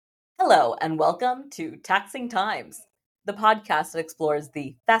Hello, and welcome to Taxing Times, the podcast that explores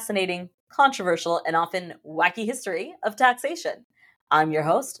the fascinating, controversial, and often wacky history of taxation. I'm your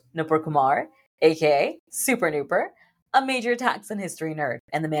host, Nupur Kumar, aka Super Nooper, a major tax and history nerd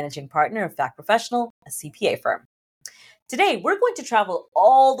and the managing partner of Fact Professional, a CPA firm. Today, we're going to travel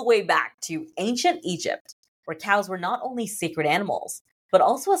all the way back to ancient Egypt, where cows were not only sacred animals, but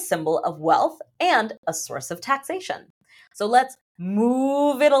also a symbol of wealth and a source of taxation. So let's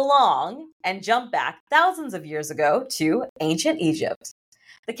move it along and jump back thousands of years ago to ancient Egypt.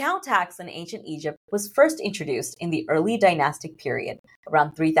 The cow tax in ancient Egypt was first introduced in the early dynastic period,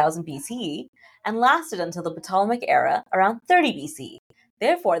 around 3000 BCE, and lasted until the Ptolemaic era, around 30 BCE.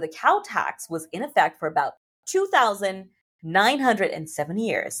 Therefore, the cow tax was in effect for about 2,907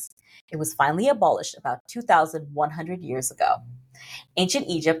 years. It was finally abolished about 2,100 years ago. Ancient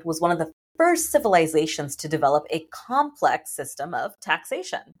Egypt was one of the first civilizations to develop a complex system of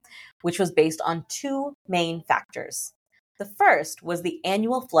taxation, which was based on two main factors. The first was the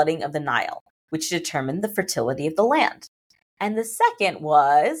annual flooding of the Nile, which determined the fertility of the land. And the second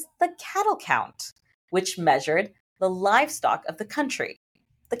was the cattle count, which measured the livestock of the country.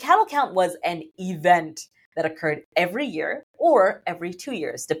 The cattle count was an event that occurred every year or every 2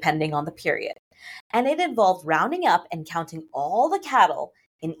 years, depending on the period. And it involved rounding up and counting all the cattle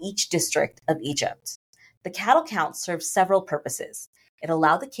in each district of Egypt. The cattle count served several purposes. It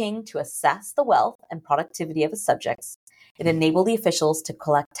allowed the king to assess the wealth and productivity of his subjects. It enabled the officials to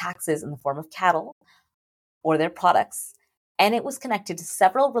collect taxes in the form of cattle or their products. And it was connected to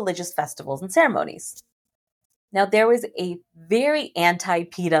several religious festivals and ceremonies. Now, there was a very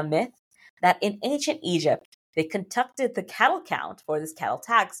anti-PETA myth that in ancient Egypt, they conducted the cattle count for this cattle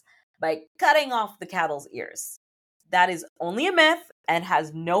tax by cutting off the cattle's ears. That is only a myth and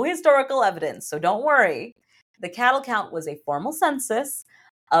has no historical evidence, so don't worry. The cattle count was a formal census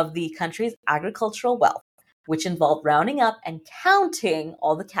of the country's agricultural wealth, which involved rounding up and counting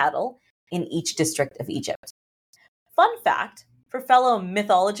all the cattle in each district of Egypt. Fun fact, for fellow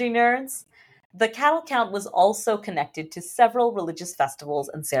mythology nerds, the cattle count was also connected to several religious festivals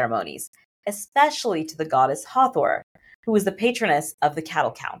and ceremonies, especially to the goddess Hathor, who was the patroness of the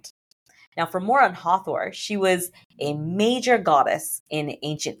cattle count. Now, for more on Hathor, she was a major goddess in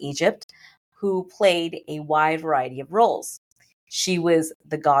ancient Egypt who played a wide variety of roles. She was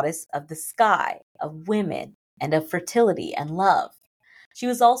the goddess of the sky, of women, and of fertility and love. She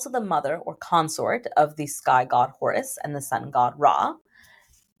was also the mother or consort of the sky god Horus and the sun god Ra,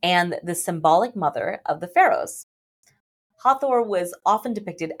 and the symbolic mother of the pharaohs. Hathor was often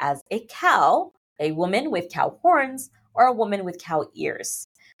depicted as a cow, a woman with cow horns, or a woman with cow ears.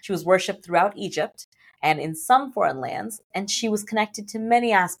 She was worshipped throughout Egypt and in some foreign lands, and she was connected to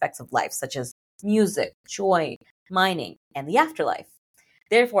many aspects of life, such as music, joy, mining, and the afterlife.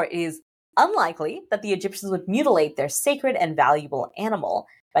 Therefore, it is unlikely that the Egyptians would mutilate their sacred and valuable animal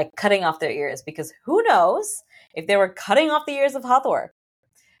by cutting off their ears, because who knows if they were cutting off the ears of Hathor.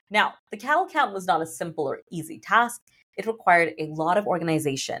 Now, the cattle count was not a simple or easy task. It required a lot of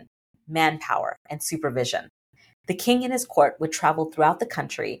organization, manpower, and supervision. The king and his court would travel throughout the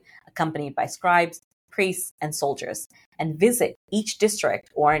country, accompanied by scribes, priests, and soldiers, and visit each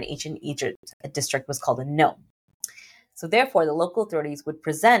district, or in ancient Egypt, a district was called a nome. So therefore, the local authorities would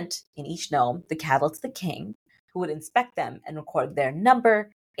present in each nome the cattle to the king, who would inspect them and record their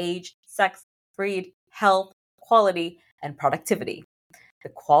number, age, sex, breed, health, quality, and productivity. The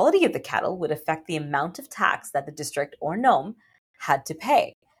quality of the cattle would affect the amount of tax that the district or nome had to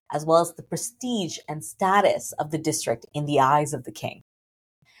pay, as well as the prestige and status of the district in the eyes of the king.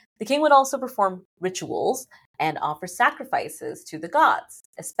 The king would also perform rituals and offer sacrifices to the gods,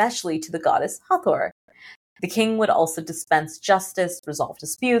 especially to the goddess Hathor. The king would also dispense justice, resolve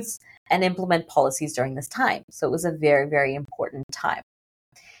disputes, and implement policies during this time. So it was a very, very important time.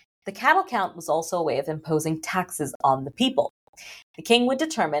 The cattle count was also a way of imposing taxes on the people. The king would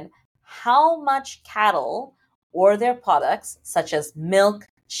determine how much cattle or their products, such as milk,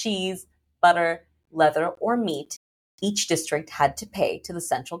 cheese, butter, leather, or meat, each district had to pay to the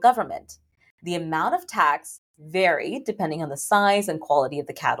central government. The amount of tax varied depending on the size and quality of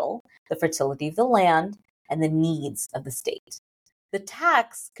the cattle, the fertility of the land, and the needs of the state. The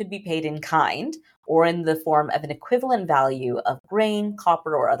tax could be paid in kind or in the form of an equivalent value of grain,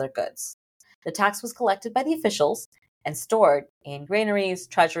 copper, or other goods. The tax was collected by the officials and stored in granaries,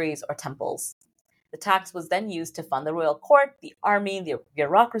 treasuries, or temples. The tax was then used to fund the royal court, the army, the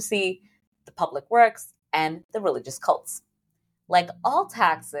bureaucracy, the public works, and the religious cults. Like all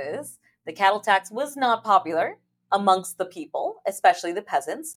taxes, the cattle tax was not popular amongst the people, especially the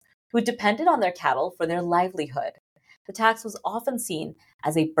peasants, who depended on their cattle for their livelihood. the tax was often seen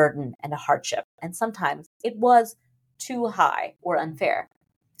as a burden and a hardship, and sometimes it was too high or unfair.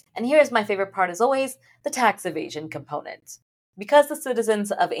 And here's my favorite part, as always, the tax evasion component. Because the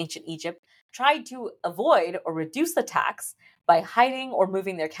citizens of ancient Egypt tried to avoid or reduce the tax by hiding or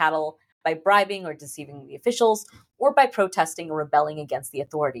moving their cattle, by bribing or deceiving the officials, or by protesting or rebelling against the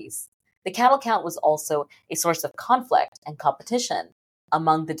authorities. The cattle count was also a source of conflict and competition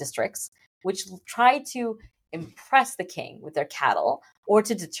among the districts, which tried to impress the king with their cattle or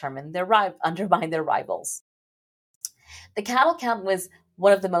to undermine their rivals. The cattle count was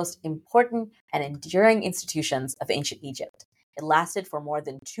one of the most important and enduring institutions of ancient Egypt. It lasted for more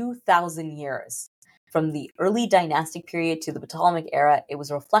than 2,000 years. From the early dynastic period to the Ptolemaic era, it was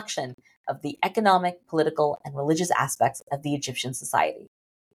a reflection of the economic, political, and religious aspects of the Egyptian society.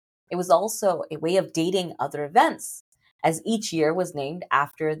 It was also a way of dating other events, as each year was named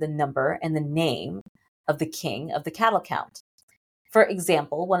after the number and the name of the king of the cattle count. For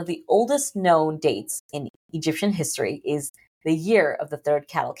example, one of the oldest known dates in Egyptian history is the year of the third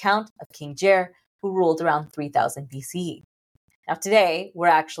cattle count of King Jer, who ruled around 3000 BCE. Now today, we're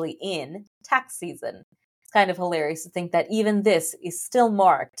actually in tax season. It's kind of hilarious to think that even this is still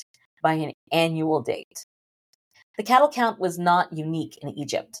marked by an annual date. The cattle count was not unique in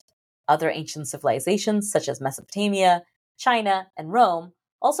Egypt. Other ancient civilizations, such as Mesopotamia, China, and Rome,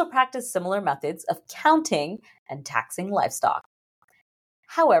 also practiced similar methods of counting and taxing livestock.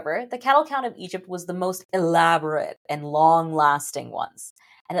 However, the cattle count of Egypt was the most elaborate and long-lasting ones,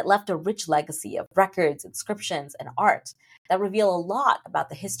 and it left a rich legacy of records, inscriptions, and art that reveal a lot about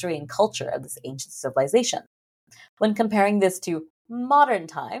the history and culture of this ancient civilization. When comparing this to modern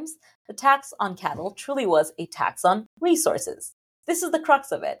times, the tax on cattle truly was a tax on resources. This is the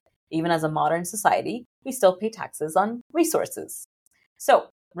crux of it. Even as a modern society, we still pay taxes on resources. So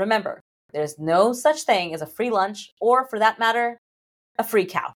remember, there's no such thing as a free lunch, or for that matter, a free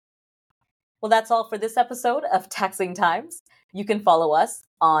cow. Well, that's all for this episode of Taxing Times. You can follow us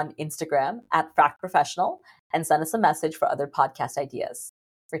on Instagram at Fact Professional and send us a message for other podcast ideas.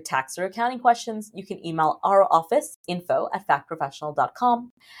 For tax or accounting questions, you can email our office,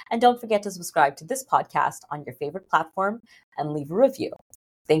 info@factprofessional.com. And don't forget to subscribe to this podcast on your favorite platform and leave a review.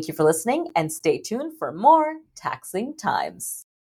 Thank you for listening, and stay tuned for more Taxing Times.